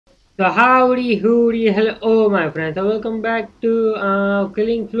So howdy, howdy, hello my friends, so welcome back to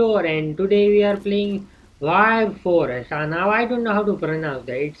Killing Floor, and today we are playing Wyre Forest. Now I don't know how to pronounce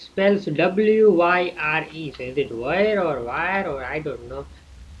that. It spells W-Y-R-E. So is it Wyre or Wire or I don't know.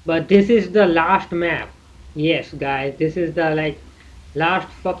 But this is the last map. Yes guys, this is the last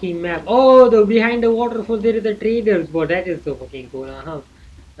fucking map. Oh, the behind the waterfall there is the traders, but that is so fucking cool.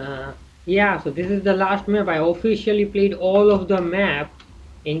 Uh, yeah, so this is the last map. I officially played all of the map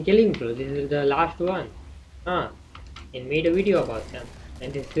in Killing Floor. This is the last one. Huh. And made a video about them.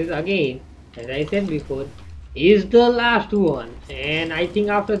 And this is again, as I said before, is the last one. And I think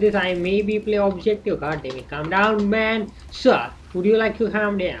after this I maybe play objective. God damn it, calm down man. Sir, would you like to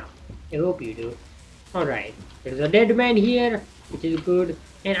calm down? I hope you do. Alright, there's a dead man here, which is good.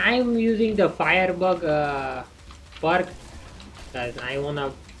 And I'm using the firebug perk because I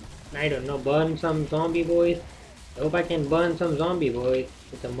wanna, I don't know, burn some zombie boys. I hope I can burn some zombie boys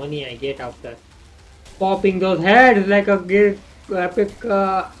with the money I get after popping those heads like a great epic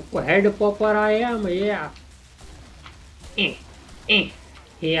head popper I am. Yeah. Eh, eh.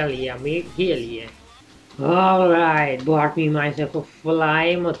 Hell yeah, mate. Hell yeah. Alright, bought me myself a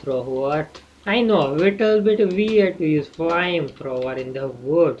flamethrower. I know, a little bit weird to use flamethrower in the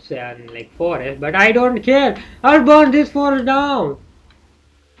woods and like forest, but I don't care. I'll burn this forest down.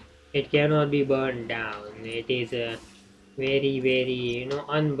 It cannot be burned down. It is very, very,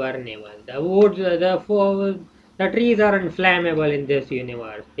 unburnable. The woods, the trees aren't flammable in this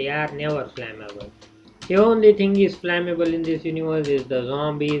universe. They are never flammable. The only thing is flammable in this universe is the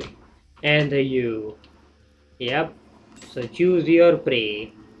zombies and the you. Yep. So choose your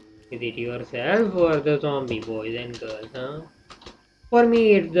prey. Is it yourself or the zombie boys and girls, huh? For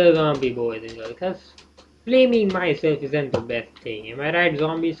me, it's the zombie boys and girls. Cause flaming myself isn't the best thing. Am I right,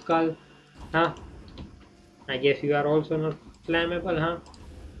 zombie skull? Huh? I guess you are also not flammable, huh?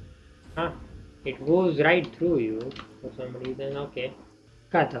 Huh? It goes right through you for some reason. Okay.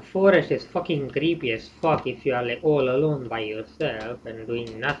 God, the forest is fucking creepy as fuck if you are like all alone by yourself and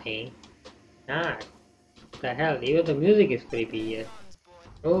doing nothing. Ah, the hell, even the music is creepy here.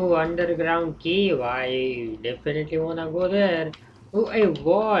 Oh, underground cave. I definitely wanna go there. Oh, a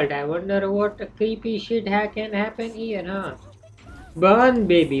vault. I wonder what creepy shit can happen here, huh? Burn,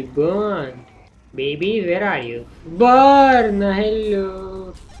 baby, burn. Baby, where are you? Burn!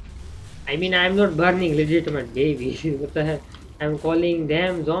 Hello. I mean, I'm not burning legitimate babies. What the hell? I'm calling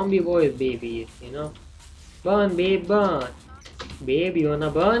them zombie boys babies, you know? Burn, babe, burn. Babe, you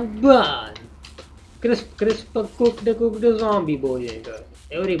wanna burn? Burn! Crisp, crisp, cooked zombie boys and girls.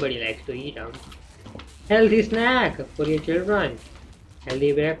 Everybody likes to eat them. Healthy snack for your children.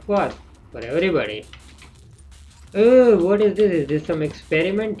 Healthy breakfast for everybody. Oh, what is this? Is this some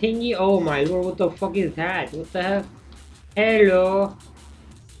experiment thingy? Oh my lord, what the fuck is that? What the hell? Hello?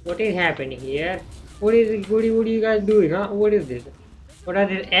 What is happening here? What is it? What are you guys doing, huh? What is this? What are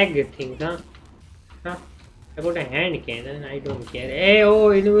these egg things, huh? Huh? I got a hand cannon, I don't care. Hey,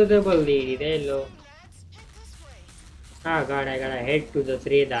 oh, invisible lady, hello. Oh god, I gotta head to the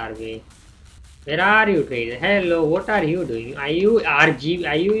radar way. Where are you, trader? Hello, what are you doing? Are you RG?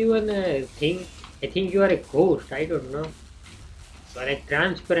 Are you even a thing? I think you are a ghost, I don't know. You are like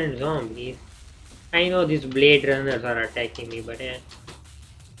transparent zombies. I know these blade runners are attacking me, but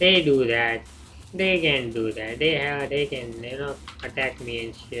they do that. They can do that. They can, attack me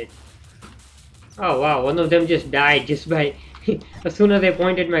and shit. Oh wow, one of them just died just by as soon as I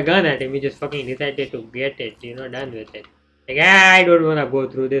pointed my gun at him, he just fucking decided to get it, done with it. Like, I don't wanna go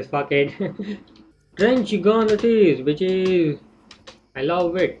through this fucking trench gun it is, bitches. I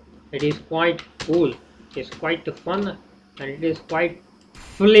love it. It is quite cool. It's quite fun and it is quite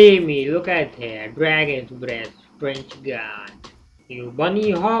flamey. Look at that. Dragon's breath, trench gun. You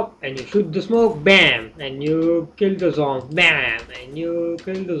bunny hop and you shoot the smoke, bam! And you kill the zombies, bam! And you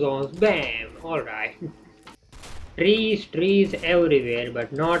kill the zombies, bam! Alright. Trees everywhere,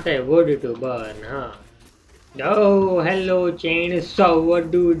 but not a wood to burn, huh? Oh, hello,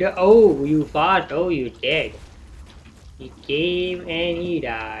 chainsaw dude. Oh, you fast. Oh, you dead. He came and he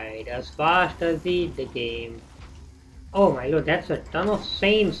died as fast as he came. Oh my lord, that's a ton of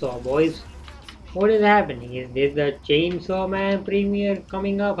chainsaw, boys. What is happening? Is this the Chainsaw Man premiere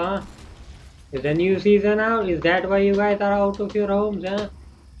coming up, huh? Is the new season out? Is that why you guys are out of your homes, huh?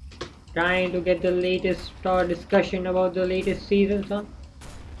 Trying to get the latest discussion about the latest seasons, huh?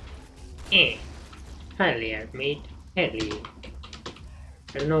 Eh. Hell yeah, mate. Hell yeah.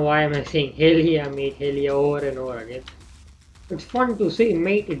 I don't know why am I saying hell yeah, mate, hell yeah over and over again. It's fun to say,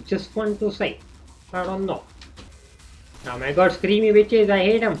 mate. It's just fun to say. I don't know. Oh my god, screamy bitches, I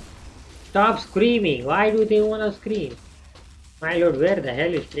hate them. Stop screaming. Why do they wanna scream? My lord, where the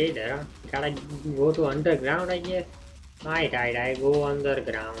hell is Trader? Huh? Gotta go to underground, I guess. Right, I go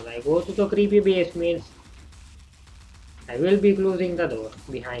underground. I go to the creepy basements. I will be closing the door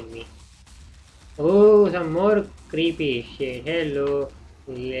behind me. Oh, some more creepy shit. Hello,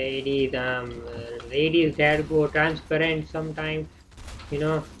 ladies. Ladies that go transparent sometimes. You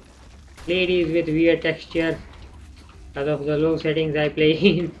know, ladies with weird texture because of the low settings I play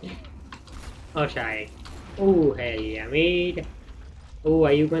in. Oh, shy. Oh, hell yeah, mate. Oh,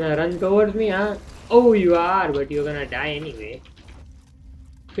 are you gonna run towards me, huh? Oh, you are, but you're gonna die anyway.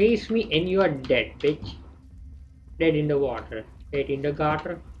 Face me and you are dead, bitch. Dead in the water, dead in the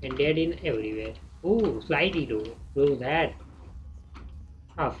gutter, and dead in everywhere. Oh, slidey door. Close that.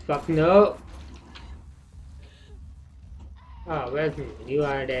 Oh, fuck no. Oh, well, you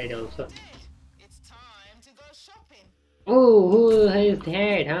are dead also. Oh, who is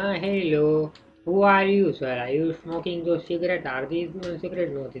that, huh? Hello. Who are you, sir? Are you smoking those cigarettes? Are these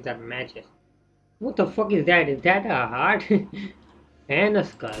cigarettes? No, these are matches. What the fuck is that? Is that a heart? And a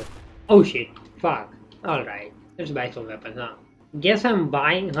skull. Oh shit. Fuck. Alright. Let's buy some weapons now. Guess I'm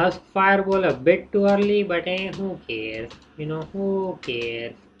buying Husk Fireball a bit too early, but who cares? You know, who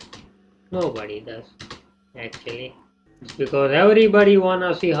cares? Nobody does, actually. It's because everybody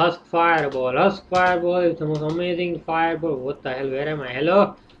wanna see Husk Fireball. Husk Fireball is the most amazing fireball. What the hell? Where am I?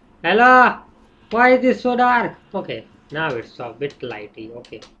 Hello? Hello? Why is this so dark? Okay, now it's a bit lighty.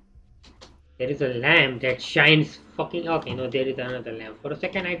 Okay. There is a lamp that shines fucking. Okay, no, there is another lamp. For a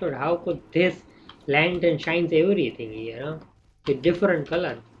second, I thought, how could this lantern shines everything here, huh? With different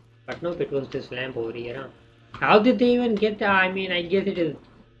color. But nope, it was this lamp over here, huh? How did they even get that? I mean, I guess it is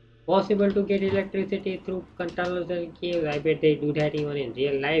possible to get electricity through tunnels and caves. I bet they do that even in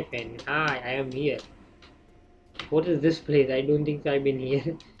real life. And hi, I am here. What is this place? I don't think I've been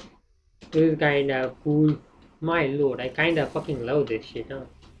here. This is kinda cool. My lord, I kinda fucking love this shit, huh?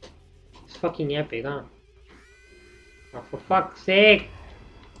 It's fucking epic, huh? Oh, for fuck's sake!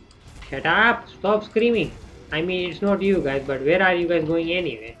 Shut up! Stop screaming! I mean, it's not you guys, but where are you guys going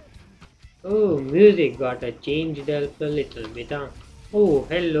anyway? Oh, music got a changed up a little bit, huh? Oh,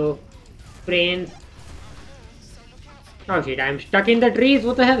 hello, friends. Oh shit, I'm stuck in the trees,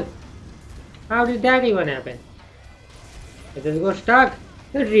 what the hell? How did that even happen? I just got stuck.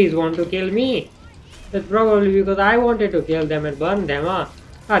 The trees want to kill me. That's probably because I wanted to kill them and burn them, huh?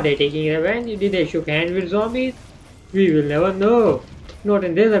 Are they taking revenge? Did they shook hands with zombies? We will never know. Not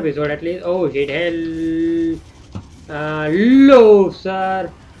in this episode at least. Oh shit, hell. Low, sir.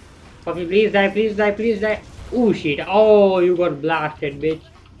 Okay, please die, please die, please die. Oh shit. Oh, you got blasted, bitch.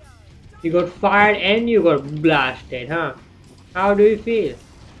 You got fired and you got blasted, huh? How do you feel?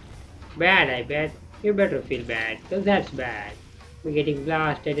 Bad, I bet. You better feel bad, because that's bad. Getting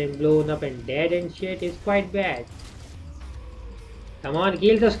blasted and blown up and dead and shit is quite bad. Come on,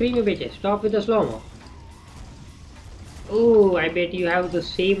 kill the screamy bitches. Stop with the slow-mo. Oh, I bet you have the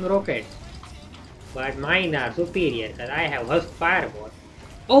same rockets. But mine are superior, because I have Husk Fireball.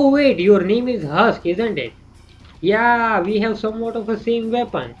 Oh wait, your name is Husk, isn't it? Yeah, we have somewhat of the same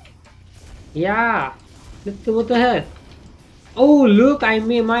weapon. Yeah. What the hell? Oh look, I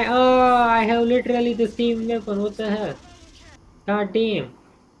have literally the same weapon. What the hell? God damn.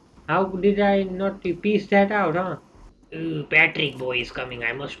 How did I not piece that out, huh? Ooh, Patrick boy is coming.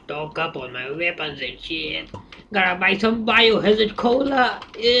 I must stock up on my weapons and shit. Gotta buy some biohazard cola.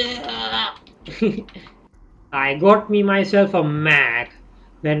 Yeah. I got me myself a Mac.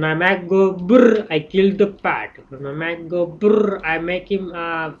 When my Mac go brr, I kill the pat. When my Mac go brr, I make him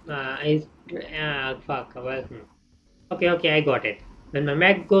fuck. Well, okay, I got it. When my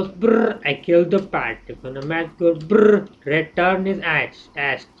Mac goes brr, I kill the pat. When the Mac goes brr, return his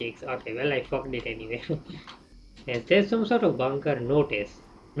ass cheeks. Okay, well I fucked it anyway. Is there some sort of bunker? Notice.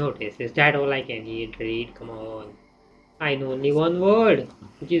 Notice. Is that all I can read? Come on. I know only one word,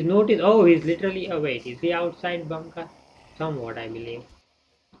 which is notice. Oh, he's literally. Oh wait, is he outside bunker? Somewhat, I believe.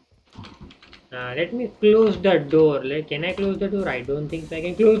 Let me close the door. Can I close the door? I don't think so. I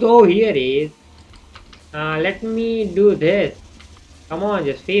can close. Oh, here he is. Let me do this. Come on,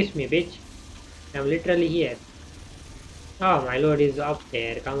 just face me, bitch. I'm literally here. Oh, my lord is up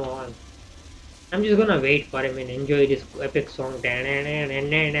there. Come on. I'm just gonna wait for him and enjoy this epic song.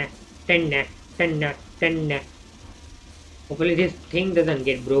 Hopefully this thing doesn't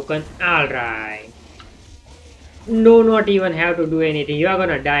get broken. Alright. No, not even have to do anything. You are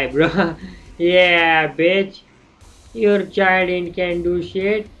gonna die, bro. Yeah, bitch. Your child can do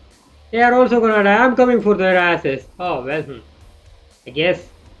shit. They are also gonna die. I'm coming for their asses. Oh, well, I guess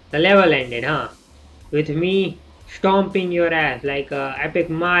the level ended, huh? With me stomping your ass like a epic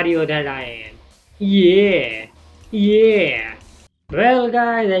Mario that I am. Yeah. Yeah. Well,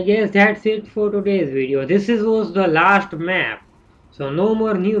 guys, I guess that's it for today's video. Was the last map, so no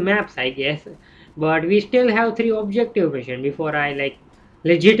more new maps, I guess. But we still have three objective mission before I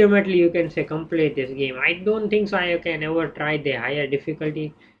legitimately you can say complete this game. I don't think so. I can ever try the higher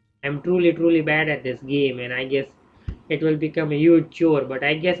difficulty. I'm truly bad at this game, and I guess it will become a huge chore. But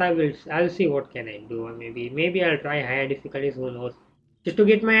I guess I will. I'll see what can I do. Or maybe I'll try higher difficulties. Who knows? Just to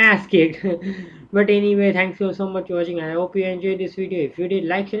get my ass kicked. But anyway, thanks you so much for watching. I hope you enjoyed this video. If you did,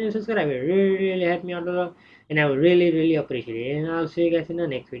 like, share, and subscribe. It really helped me out a lot, and I would really appreciate it. And I'll see you guys in the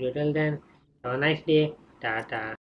next video. Till then, have a nice day. Ta ta.